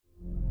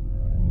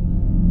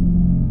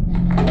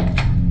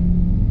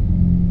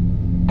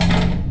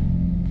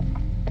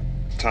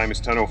Time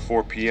is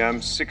 10:04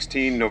 p.m.,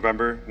 16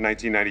 November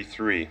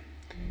 1993.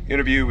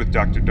 Interview with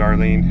Dr.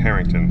 Darlene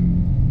Harrington.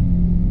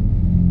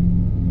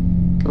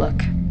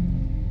 Look,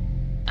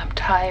 I'm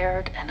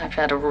tired and I've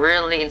had a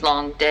really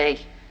long day,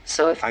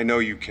 so if... I know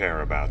you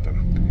care about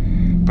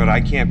them, but I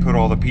can't put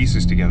all the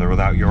pieces together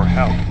without your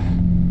help.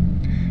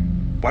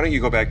 Why don't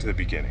you go back to the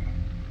beginning?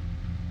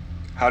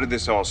 How did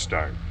this all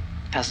start?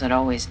 As it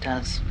always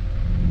does.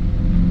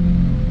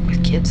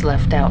 With kids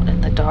left out in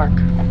the dark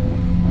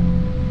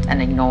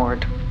and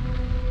ignored.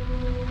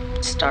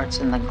 It starts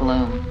in the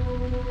gloom.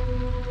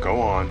 Go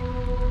on.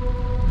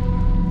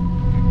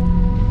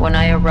 When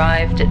I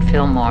arrived at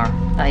Fillmore,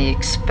 I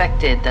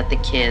expected that the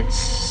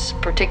kids,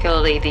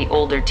 particularly the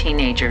older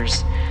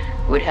teenagers,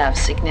 would have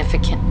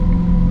significant...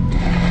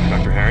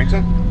 Dr.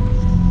 Harrington?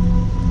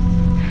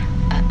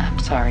 I'm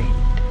sorry,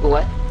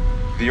 what?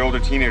 The older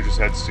teenagers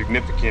had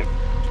significant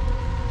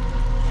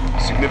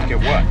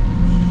what?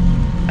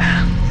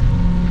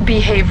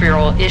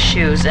 Behavioral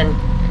issues and...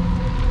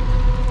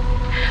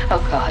 Oh,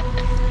 God.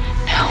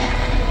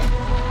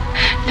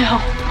 No.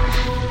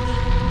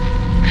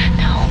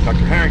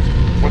 Dr. Harrington,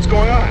 what's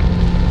going on?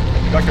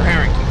 Dr.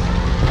 Harrington.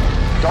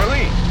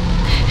 Darlene!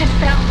 It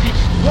found me.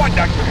 What,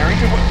 Dr.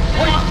 Harrington?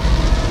 What?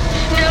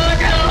 No.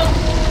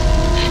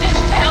 It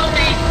found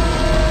me.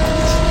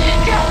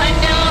 God,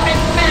 no, it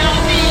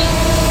found me.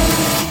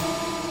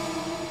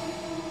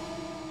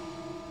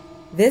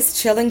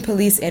 This chilling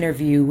police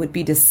interview would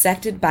be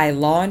dissected by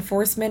law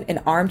enforcement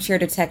and armchair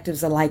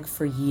detectives alike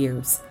for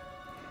years.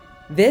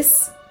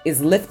 This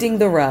is Lifting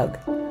the Rug.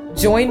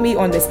 Join me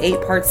on this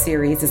 8-part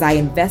series as I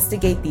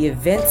investigate the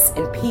events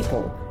and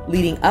people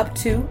leading up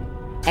to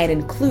and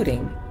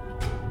including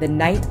the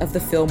night of the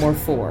Fillmore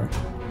 4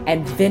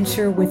 and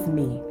venture with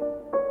me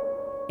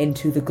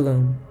into the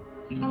gloom.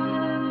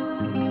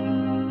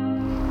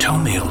 Tell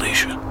me,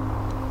 Alicia.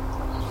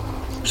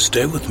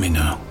 Stay with me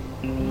now.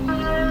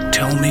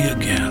 Tell me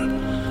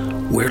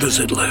again, where does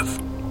it live?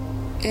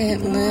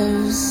 It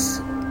lives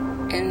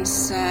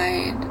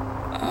inside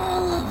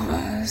all of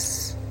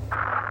us.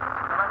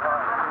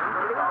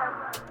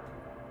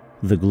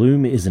 The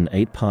Gloom is an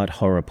 8-part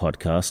horror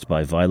podcast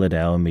by Violet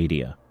Hour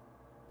Media.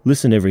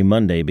 Listen every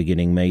Monday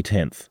beginning May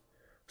 10th.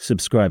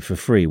 Subscribe for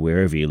free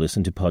wherever you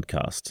listen to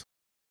podcasts.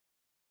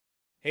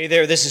 Hey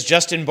there, this is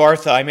Justin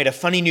Bartha. I made a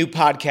funny new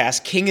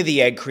podcast, King of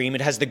the Egg Cream. It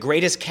has the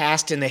greatest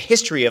cast in the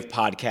history of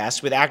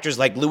podcasts with actors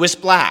like Louis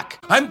Black.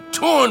 I'm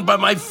torn by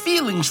my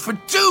feelings for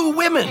 2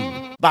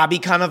 women. Bobby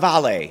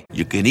Cannavale.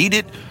 You can eat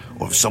it,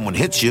 or if someone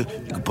hits you,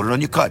 you can put it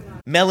on your cut.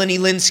 Melanie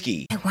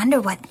Linsky. I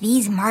wonder what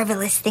these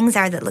marvelous things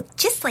are that look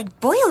just like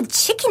boiled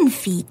chicken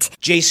feet.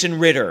 Jason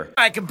Ritter.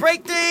 I can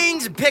break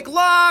things and pick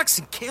locks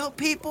and kill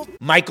people.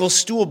 Michael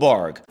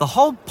Stuhlbarg. The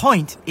whole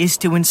point is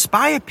to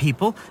inspire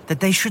people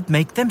that they should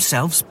make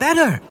themselves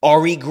better.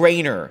 Ari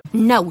Grainer.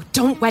 No,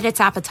 don't whet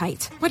its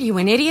appetite. What are you,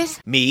 an idiot?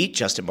 Me,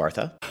 Justin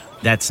Bartha.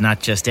 That's not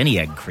just any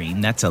egg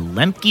cream, that's a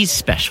Lemke's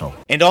special.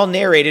 And all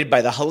narrated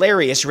by the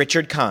hilarious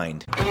Richard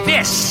Kind.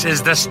 This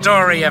is the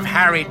story of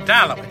Harry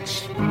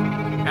Dalowitz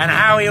and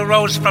how he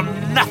rose from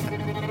nothing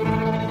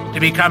to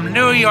become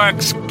New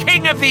York's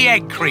King of the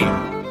Egg Cream.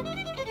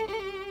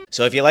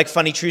 So if you like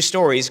funny true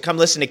stories, come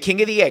listen to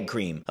King of the Egg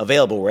Cream,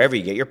 available wherever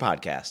you get your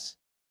podcasts.